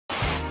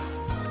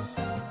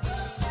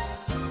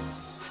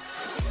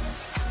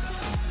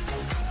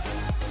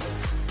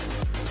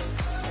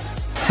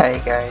Hey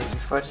guys,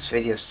 before this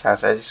video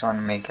starts, I just want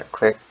to make a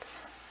quick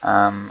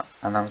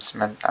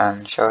announcement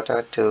and shout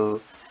out to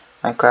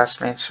my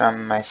classmates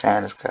from my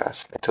science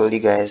class. I told you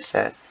guys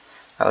that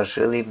I was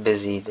really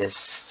busy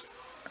this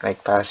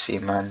past few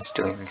months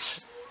doing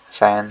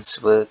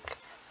science work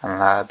and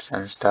labs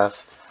and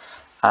stuff,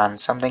 and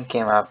something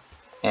came up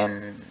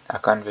in a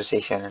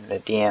conversation in the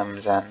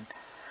DMs, and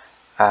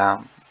I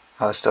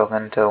was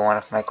talking to one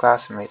of my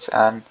classmates,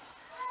 and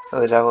it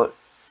was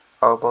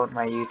about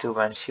my YouTube,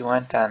 and she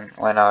went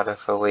out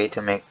of her way to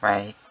make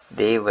my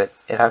day, but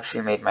it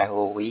actually made my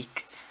whole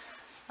week.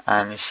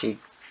 And she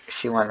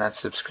went and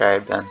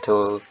subscribed and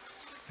told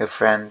her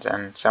friends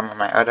and some of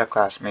my other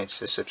classmates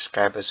to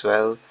subscribe as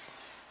well,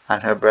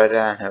 and her brother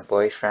and her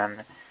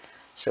boyfriend.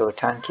 So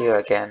thank you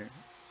again.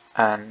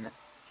 And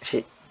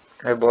she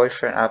her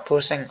boyfriend, I'm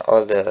posting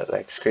all the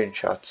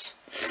screenshots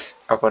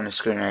up on the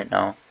screen right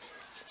now.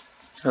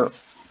 Her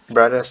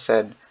brother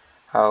said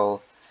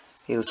how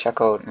he'll check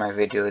out my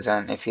videos,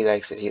 and if he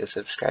likes it he'll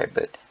subscribe,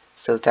 but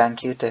still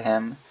thank you to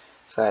him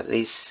for at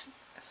least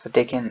for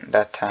taking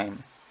that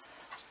time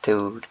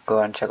to go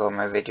and check out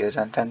my videos,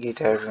 and thank you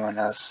to everyone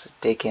else for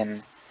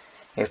taking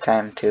your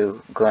time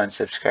to go and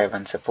subscribe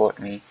and support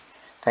me.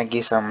 Thank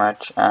you so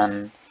much.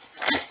 And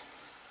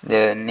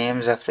the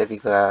names of the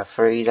people are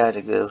Farida,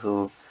 the girl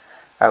who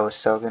I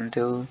was talking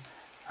to,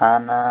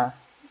 Anna,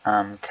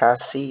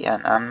 Cassie,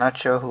 and I'm not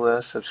sure who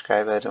else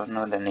subscribed. I don't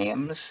know the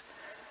names.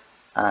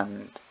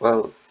 And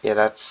well, yeah,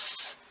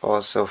 that's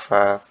all so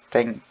far.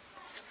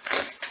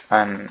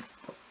 And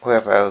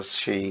whoever else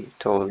she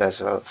told as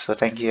well. So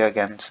thank you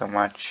again so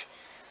much,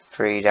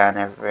 Frida, and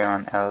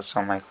everyone else,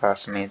 all my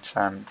classmates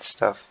and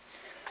stuff.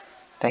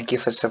 Thank you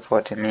for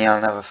supporting me. I'll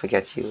never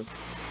forget you.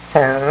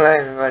 Hello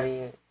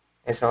everybody,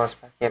 it's Horse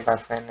back here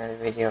back for another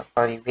video.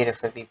 All you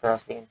beautiful people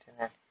of the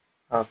internet,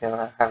 I hope you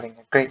are having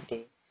a great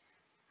day,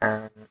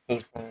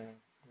 evening,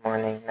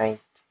 morning, night.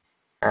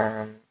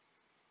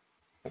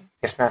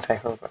 If not, I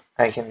hope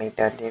I can make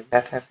that day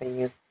better for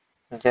you.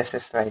 And just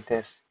as like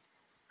this,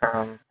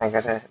 I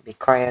gotta be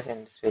quiet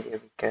in this video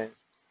because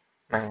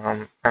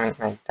my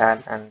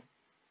dad and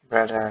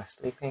brother are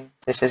sleeping.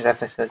 This is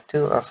episode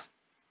 2 of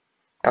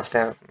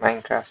the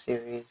Minecraft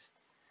series,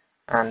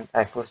 and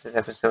I posted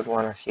episode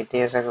 1 a few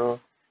days ago.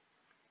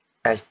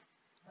 I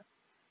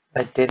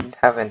did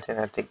have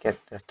internet to get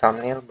the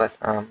thumbnail, but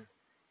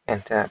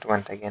internet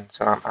went again,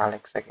 so I'm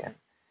Alex again.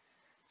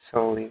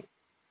 So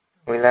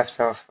we left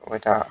off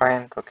with our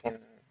iron cooking,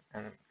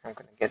 and I'm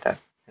gonna get that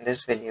in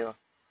this video.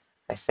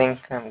 I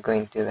think I'm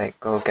going to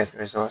go get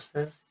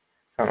resources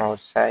from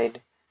outside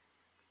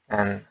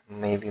and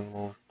maybe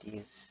move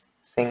these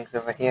things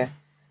over here.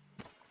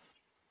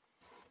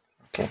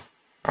 Okay.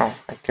 Oh,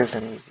 I killed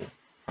them easy.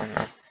 Oh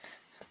no.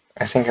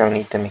 I think I'll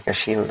need to make a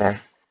shield then.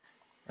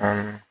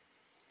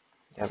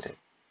 Yelled it.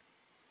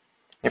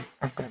 Yep,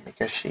 I'm gonna make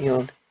a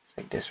shield. It's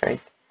like this,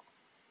 right?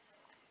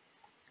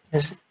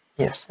 Is it?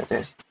 Yes, it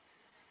is.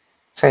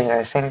 So yeah,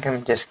 I think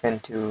I'm just going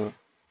to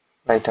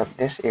light up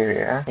this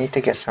area. I need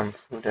to get some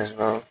food as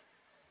well.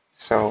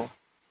 So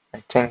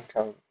I think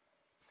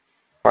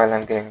while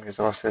I'm getting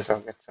resources,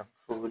 I'll get some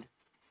food,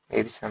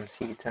 maybe some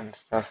seeds and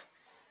stuff.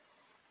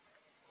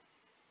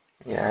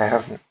 Yeah,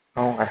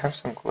 I have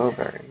some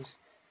glowberries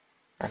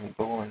and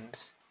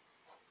bones.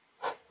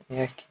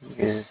 Yeah,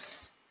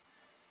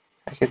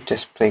 I could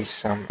just place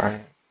some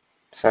and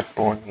start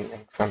bone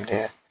healing from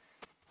there.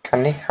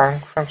 Can they hang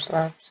from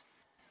slabs?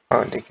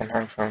 Oh, they can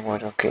hang from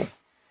wood, okay.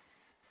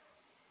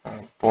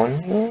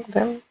 Bone heal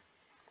them?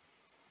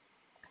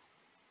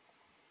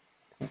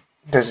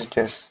 Does it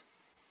just...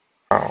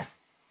 Oh,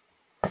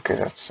 okay,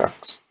 that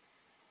sucks.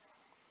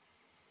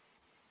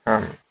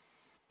 Okay,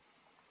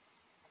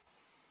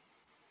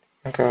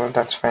 well,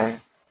 that's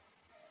fine.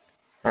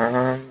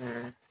 Alright,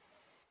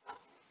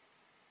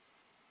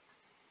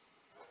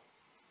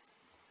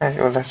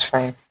 well, that's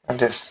fine. I'll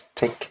just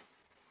take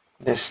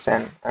this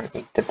then and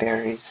eat the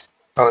berries.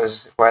 While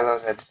I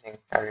was editing,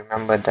 I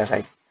remembered that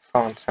I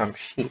found some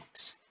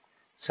sheeps.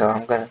 So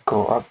I'm gonna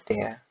go up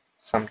there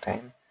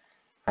sometime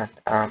and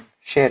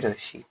share those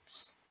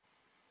sheeps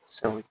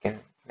so we can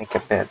make a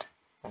bed.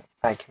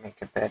 I can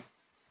make a bed.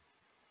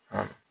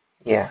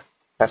 Yeah,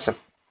 that's a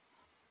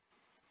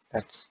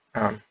that's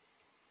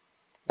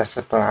that's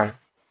the plan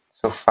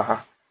so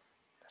far.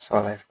 That's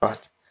all I've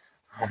got.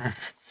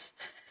 That's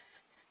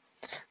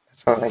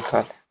all I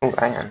got. Oh,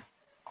 iron.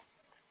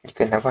 You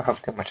can never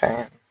have too much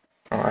iron.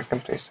 Oh, I can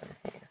place them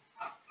here.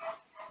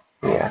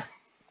 Yeah,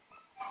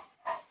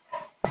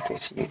 I'll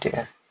place you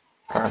there.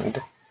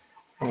 And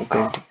I'm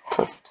going to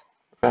put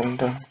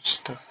random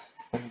stuff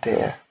in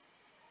there.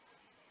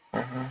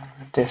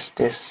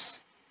 This.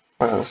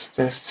 What else?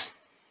 This.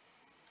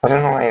 I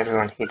don't know why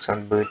everyone hates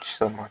on birch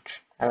so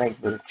much. I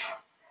like birch.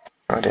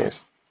 Oh,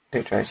 there's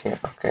it right here.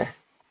 Okay.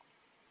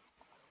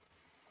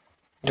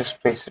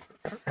 Just place it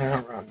in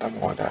a random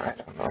order. I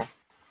don't know.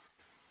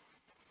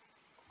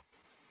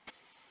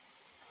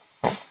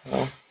 Oh,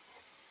 hello.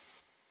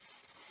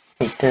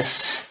 Eat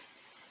this.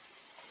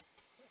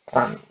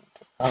 And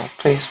I'll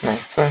place my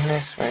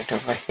furnace right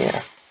over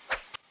here.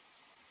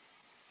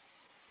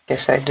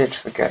 Yes, I did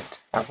forget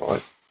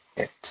about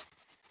it.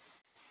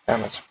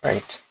 Damn, it's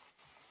right.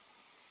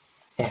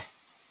 Yeah.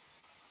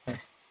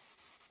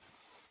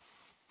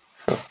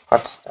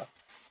 Hot stuff.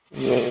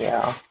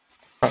 Yeah.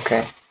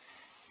 Okay.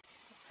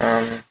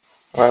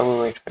 While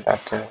we wait for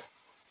that to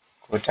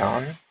go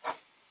down,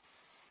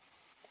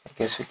 I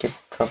guess we could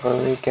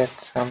probably get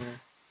some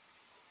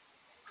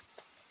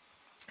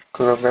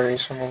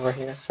blueberries from over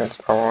here since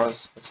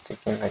ours is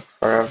taking like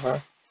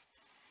forever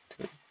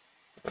to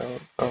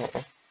go.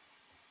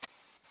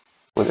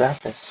 With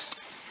lapis.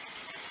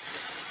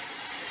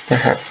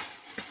 A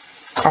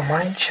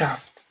mine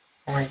shaft.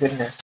 Oh my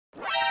goodness.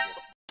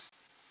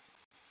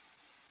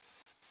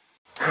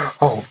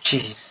 Oh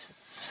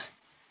Jesus.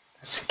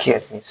 That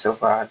scared me so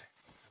bad.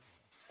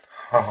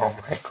 Oh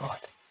my god.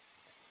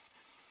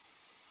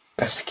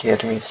 That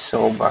scared me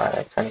so bad.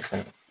 I can't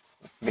even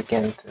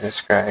begin to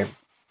describe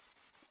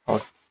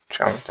how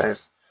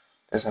traumatized.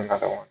 There's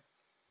another one.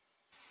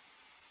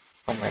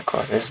 Oh my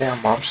god. Is there a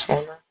mob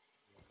spawner?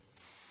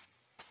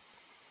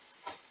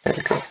 There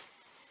we go.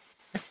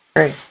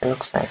 Great. It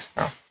looks nice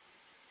now.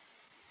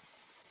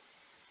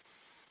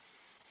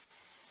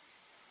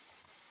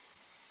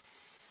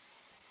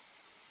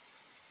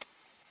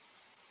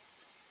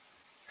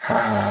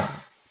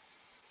 Ah.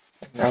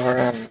 It never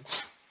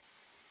ends.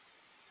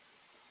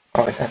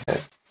 Oh, it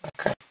ended.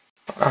 Okay.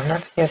 I'm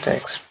not here to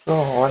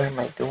explore. What am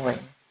I doing?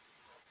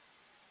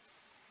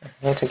 I'm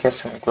here to get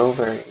some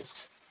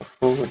glowberries for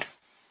food.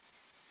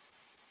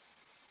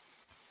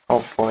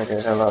 Oh boy,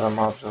 there's a lot of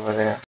mobs over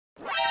there.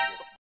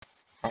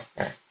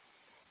 Okay.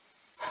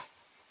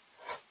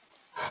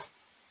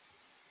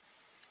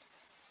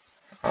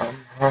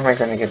 How am I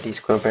gonna get these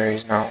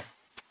glowberries now?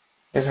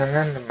 There's an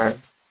enderman.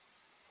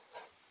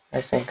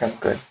 I think I'm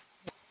good.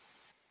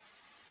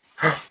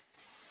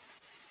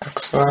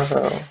 Max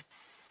level.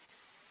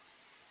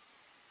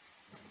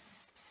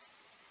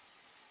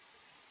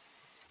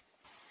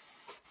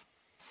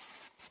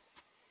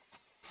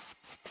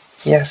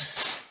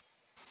 Yes!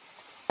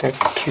 The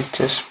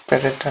cutest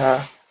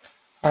predator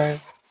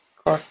I've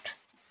got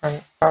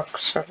an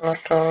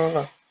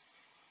axolotl.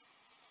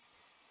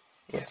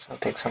 Yes, I'll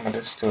take some of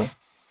this too.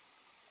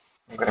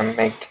 I'm gonna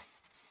make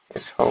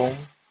his home.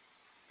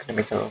 I'm gonna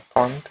make a little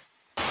pond.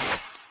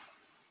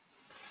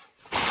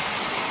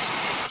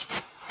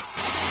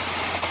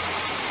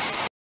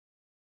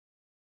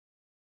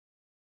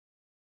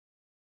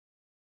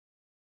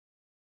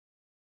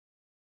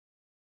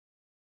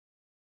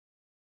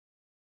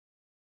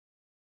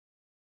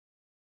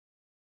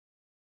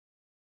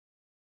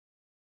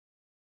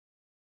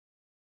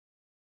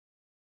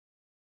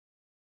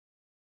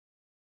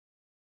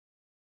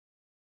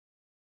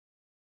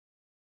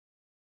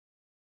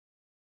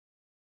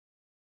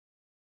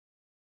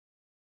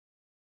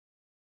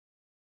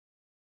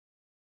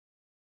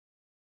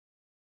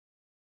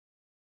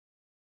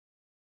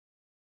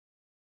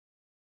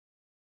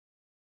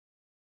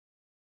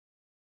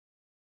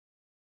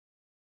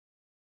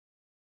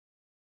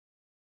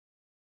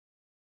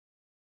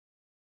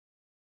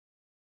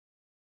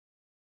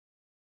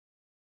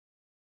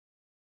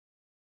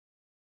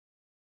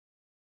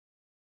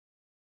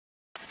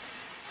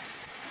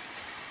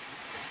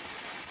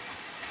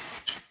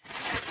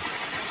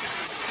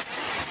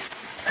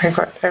 I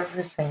got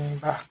everything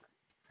back,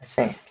 I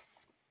think.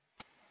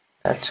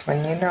 That's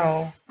when you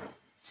know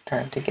it's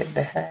time to get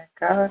the heck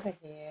out of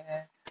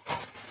here.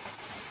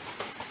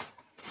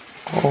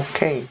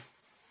 Okay,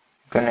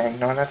 gonna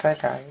ignore that I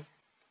died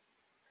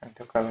and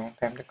took a long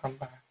time to come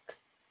back.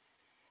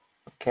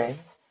 Okay,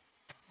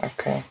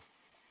 okay.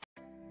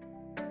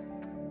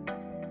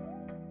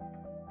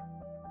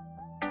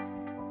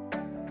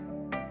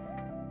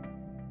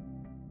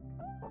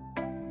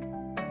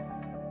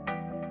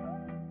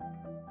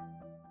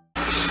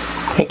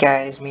 Hey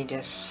guys, me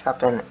just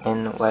hopping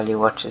in while you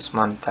watch this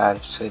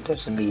montage so it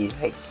doesn't be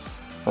like,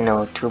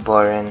 too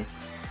boring.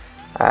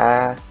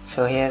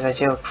 So here's a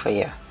joke for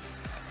you.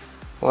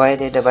 Why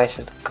did the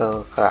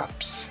bicycle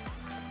collapse?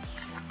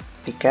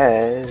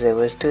 Because it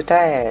was too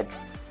tired.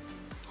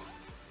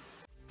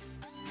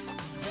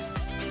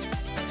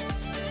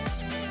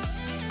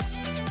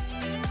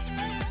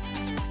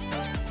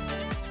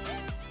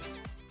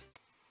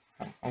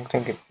 I'm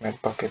gonna get my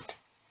bucket.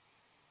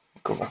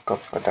 Go back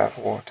up for that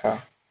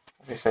water.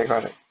 At least I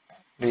got it.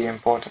 The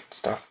important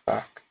stuff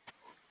back.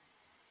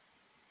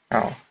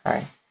 Oh,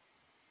 hi.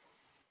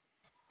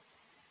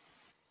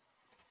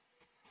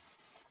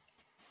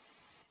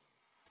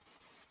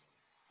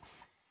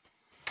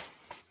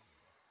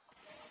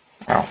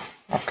 Oh,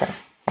 okay.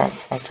 Well,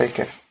 I'll take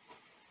it.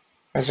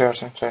 Reserve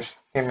some flesh.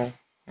 Give me.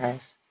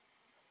 Nice.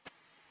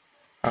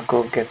 I'll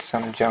go get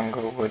some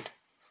jungle wood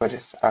for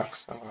this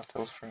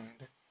axolotl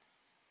friend.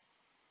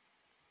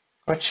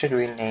 What should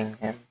we name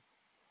him?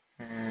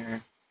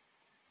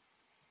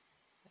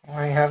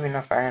 I have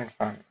enough iron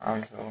from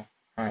anvil.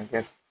 I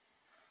get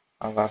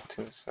a lot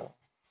too, so.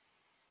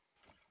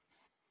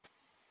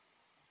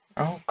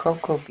 Oh,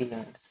 cocoa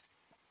beans.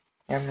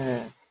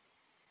 Yummy.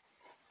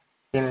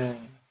 Gimme.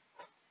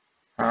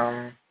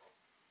 Um,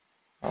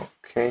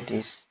 Okay,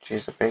 these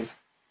trees are big.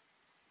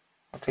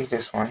 I'll take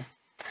this one.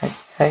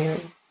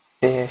 Hey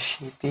there,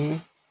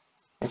 sheepy.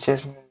 It's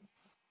just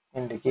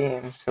in the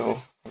game,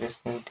 so I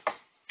just need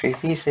 3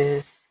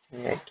 pieces.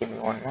 Give me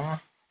one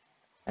more.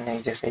 And then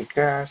you just ate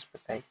grass,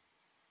 but like,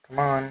 come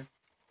on.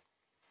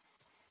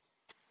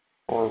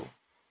 Oh,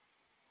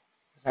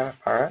 is that a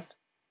parrot?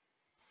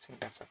 I think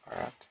that's a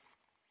parrot.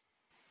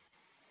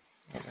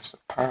 Yeah, that's a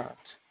parrot.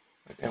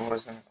 It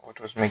wasn't what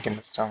was making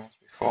the sounds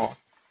before.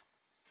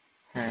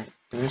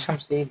 Give me some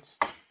seeds.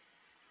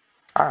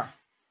 Ah,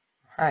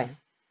 hi.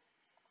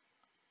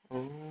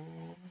 Oh,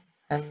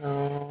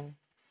 hello.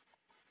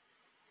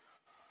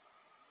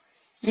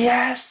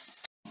 Yes!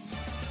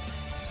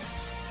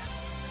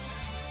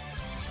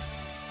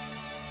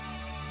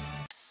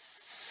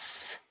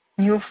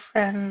 New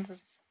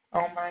friends!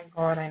 Oh my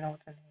god, I know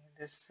what to name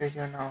this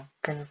video now.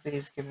 Can you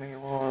please give me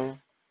wool?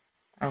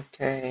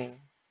 Okay,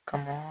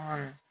 come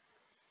on.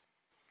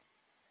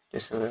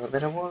 Just a little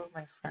bit of wool,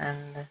 my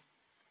friend.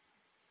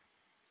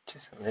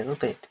 Just a little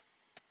bit.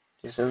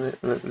 Just a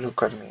little.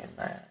 Look at me in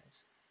my eyes.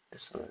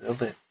 Just a little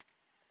bit.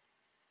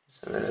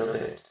 Just a little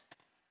bit.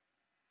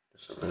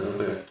 Just a little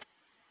bit.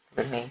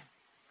 Look at me.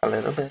 A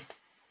little bit.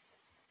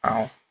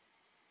 Ow.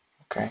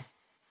 Okay.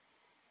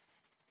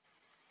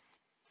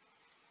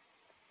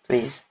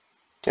 Please.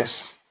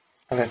 Just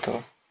a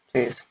little.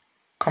 Please.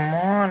 Come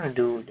on,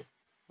 dude.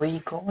 Where you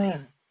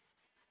going?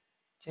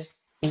 Just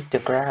eat the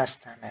grass,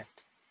 damn it.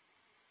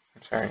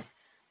 I'm sorry.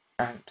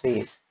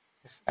 Please.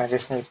 I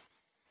just need.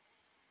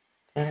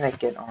 Like,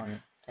 get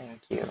on.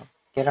 Thank you.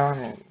 Get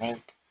on me,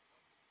 mate.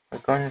 We're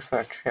going for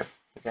a trip.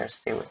 You gotta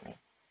stay with me.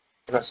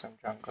 I got some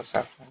jungle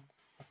saplings.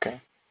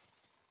 Okay.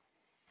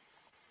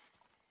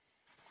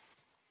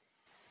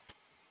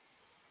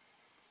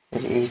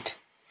 Did you eat?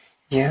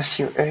 Yes,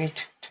 you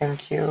ate.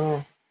 Thank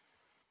you,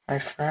 my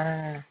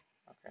friend.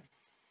 Okay.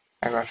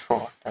 I got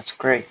 4. That's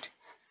great.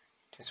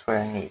 Just what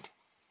I need.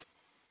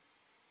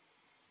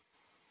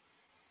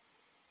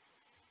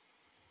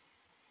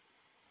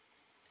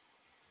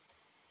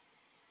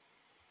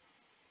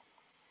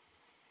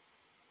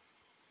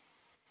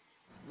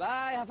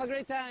 Bye, have a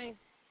great time.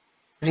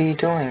 What are you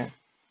doing?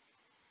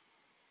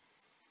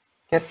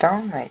 Get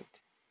down, mate.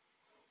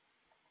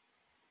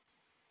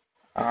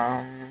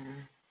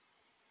 Um.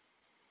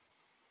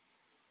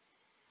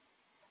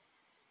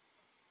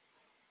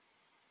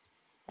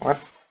 What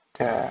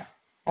the?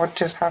 What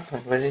just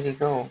happened? Where did he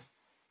go?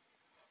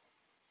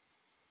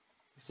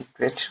 Is he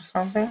glitched or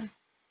something?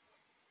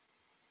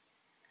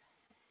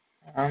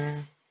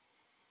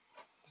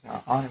 He's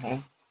not on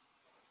me.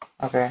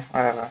 Okay,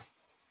 whatever.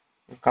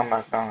 He'll come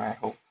back down, I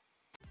hope.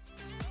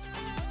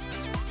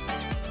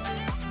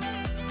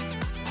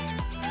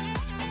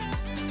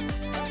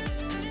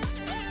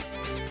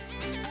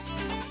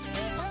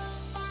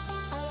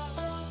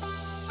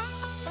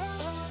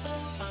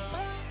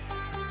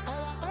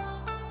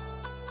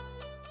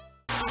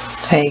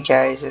 Hey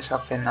guys, just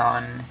hopping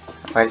on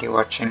while you're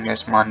watching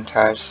this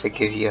montage to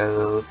give you a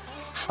little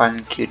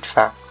fun cute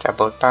fact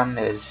about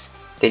pandas.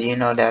 Did you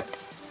know that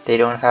they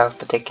don't have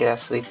particular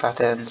sleep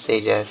patterns, they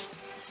just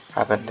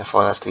happen to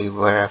fall asleep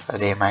wherever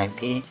they might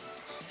be?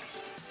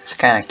 It's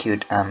kinda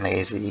cute and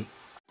lazy.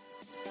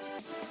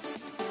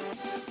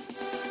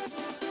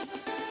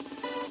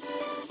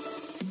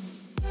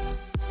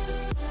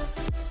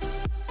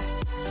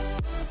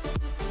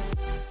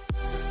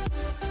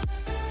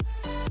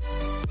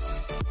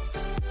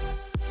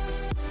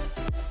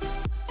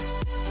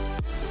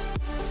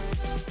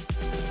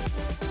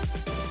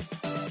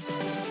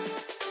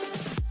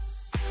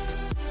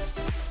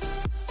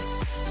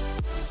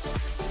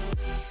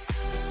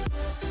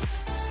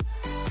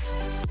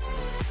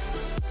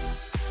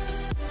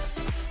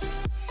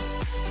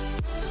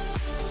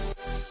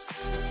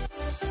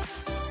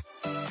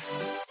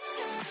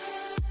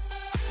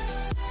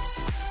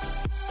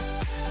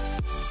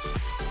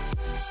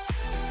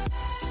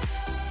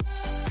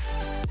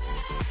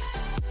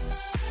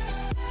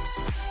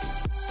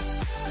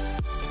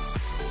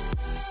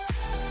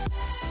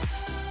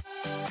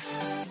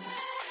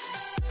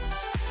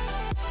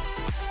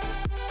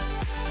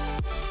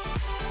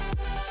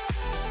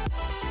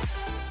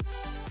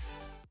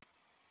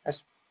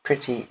 That's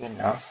pretty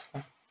enough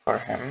for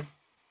him.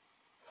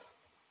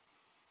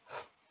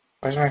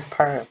 Where's my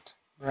parrot?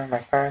 My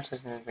parrot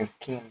hasn't even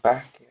came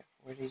back yet.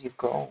 Where did you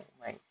go,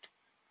 mate?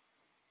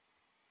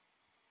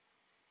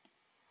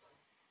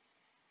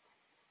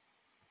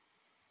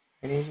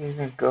 Where did you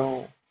even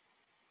go?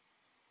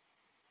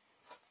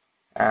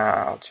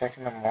 I'll check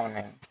in the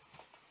morning.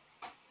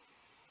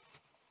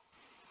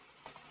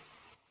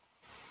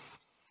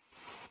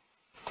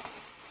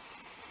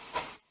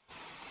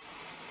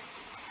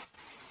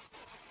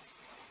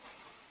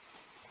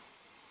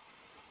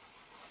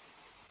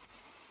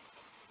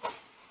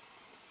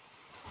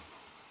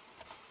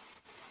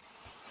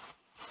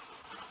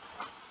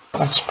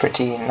 That's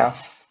pretty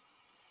enough.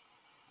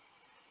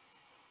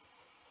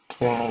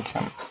 Still need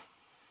some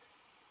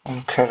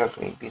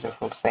incredibly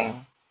beautiful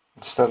thing.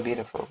 It's still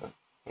beautiful, but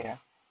yeah.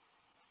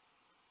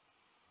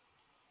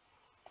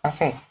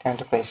 Okay, time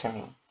to play some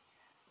E.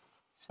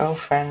 So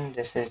friend,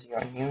 this is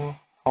your new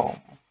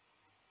home.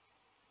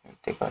 Let me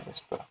take out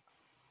this block.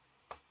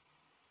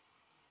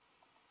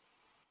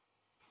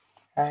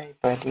 Hi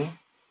buddy.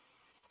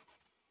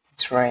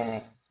 It's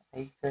raining. Are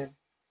you good?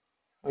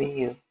 How are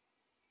you?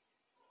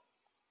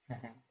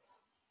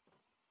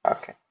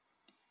 Okay.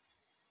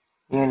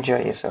 You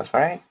enjoy yourself,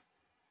 right?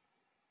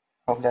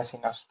 Hope there's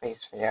enough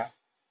space for you.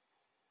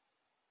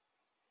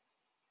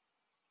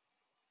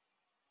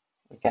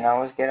 You can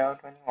always get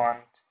out when you want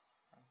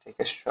and take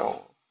a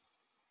stroll.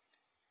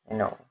 You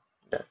know,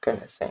 that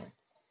kind of thing.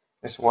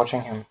 Just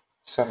watching him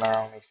swim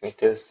around makes me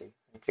thirsty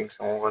and drink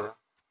some water.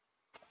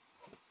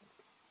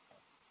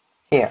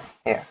 Here,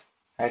 here.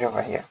 Right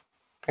over here.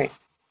 Great.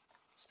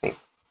 Sleep.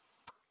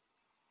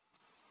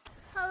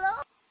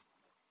 Hello?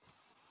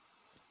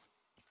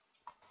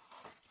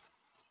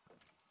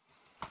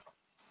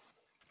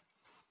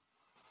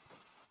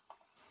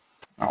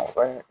 Now,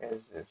 where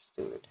is this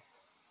dude?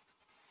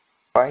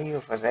 Why are you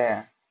over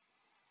there?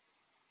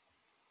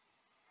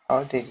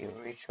 How did you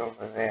reach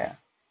over there?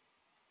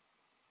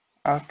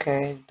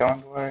 Okay,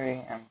 don't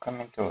worry. I'm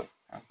coming to it.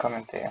 I'm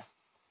coming to you.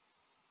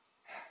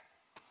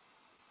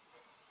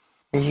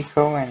 Where you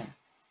going?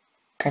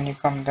 Can you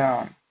come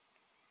down?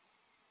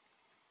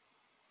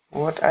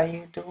 What are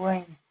you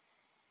doing?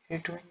 You're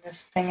doing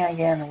this thing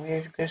again.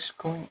 We're just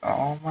going.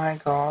 Oh my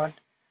god.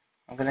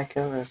 I'm gonna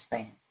kill this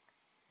thing.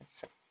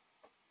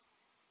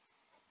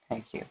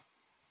 Thank you.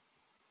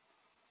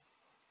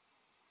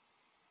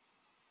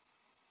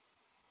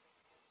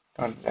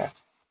 Don't do that.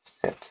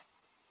 Sit.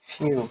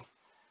 Phew.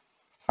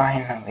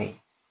 Finally.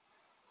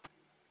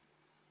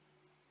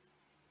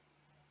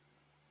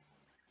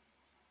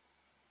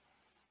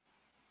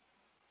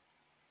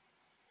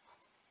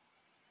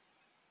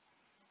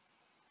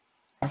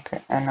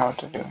 Okay, I know what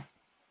to do. What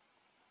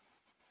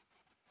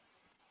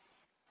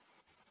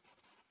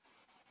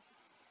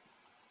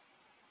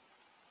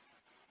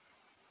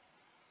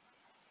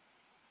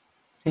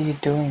are you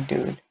doing,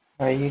 dude?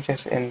 Why are you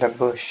just in the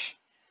bush?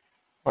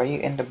 Why are you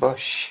in the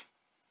bush?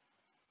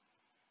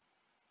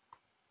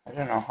 I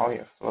don't know how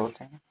you're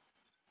floating.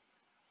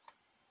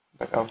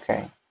 But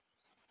okay.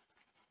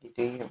 You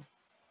do you.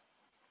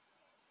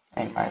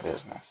 Ain't my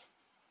business.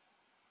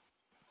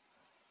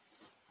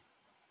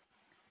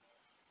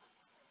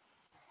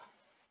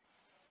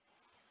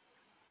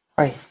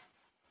 Wait.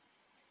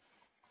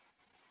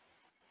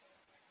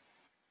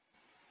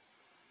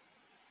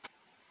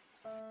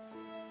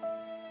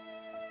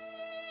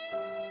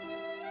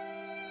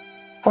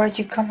 Why'd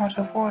you come out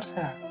of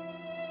water?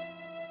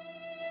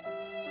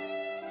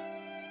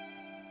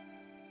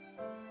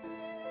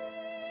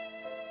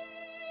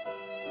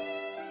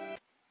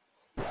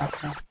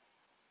 Okay.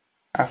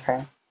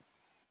 Okay.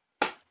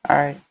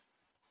 Alright.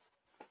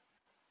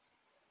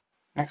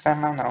 Next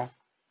time I'll know.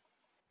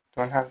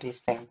 Don't have these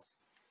things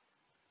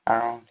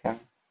around him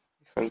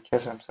before he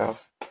kills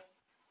himself.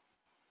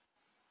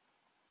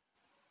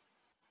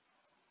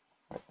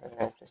 Wait, where did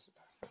I place it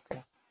back?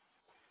 Okay.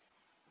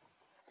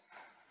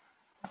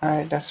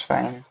 Alright, that's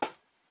fine.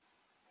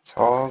 It's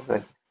all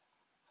good.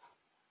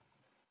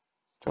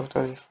 It's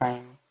totally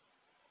fine.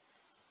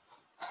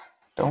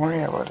 Don't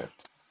worry about it.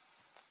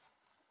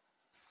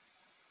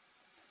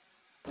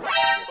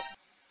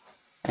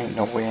 Ain't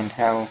no way in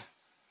hell.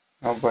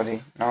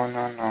 Nobody. No,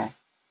 no, no.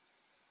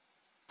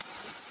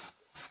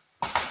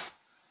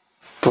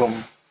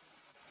 Boom.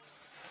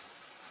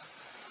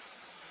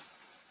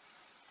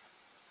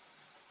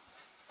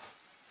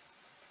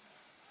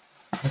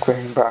 I'm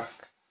going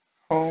back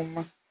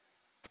home.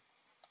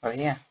 Well,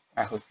 yeah.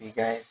 I hope you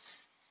guys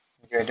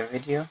enjoyed the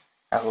video.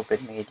 I hope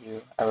it made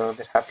you a little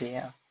bit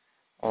happier,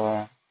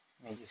 or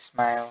made you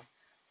smile,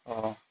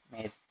 or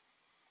made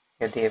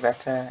your day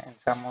better in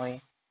some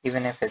way,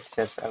 even if it's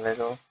just a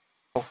little.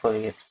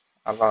 Hopefully it's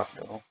a lot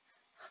though.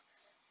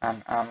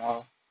 And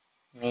well,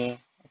 it's me,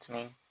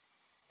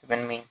 it's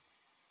been me,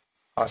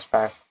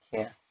 Horseback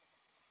here.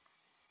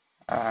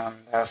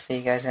 I'll see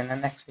you guys in the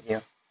next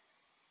video.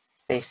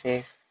 Stay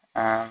safe,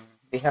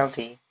 be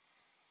healthy,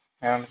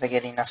 remember to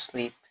get enough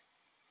sleep,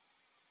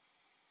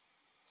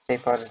 stay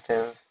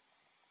positive,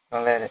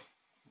 don't let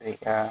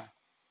the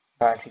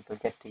bad people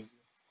get to you.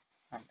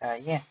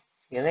 And yeah,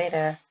 see you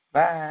later,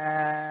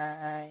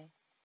 bye!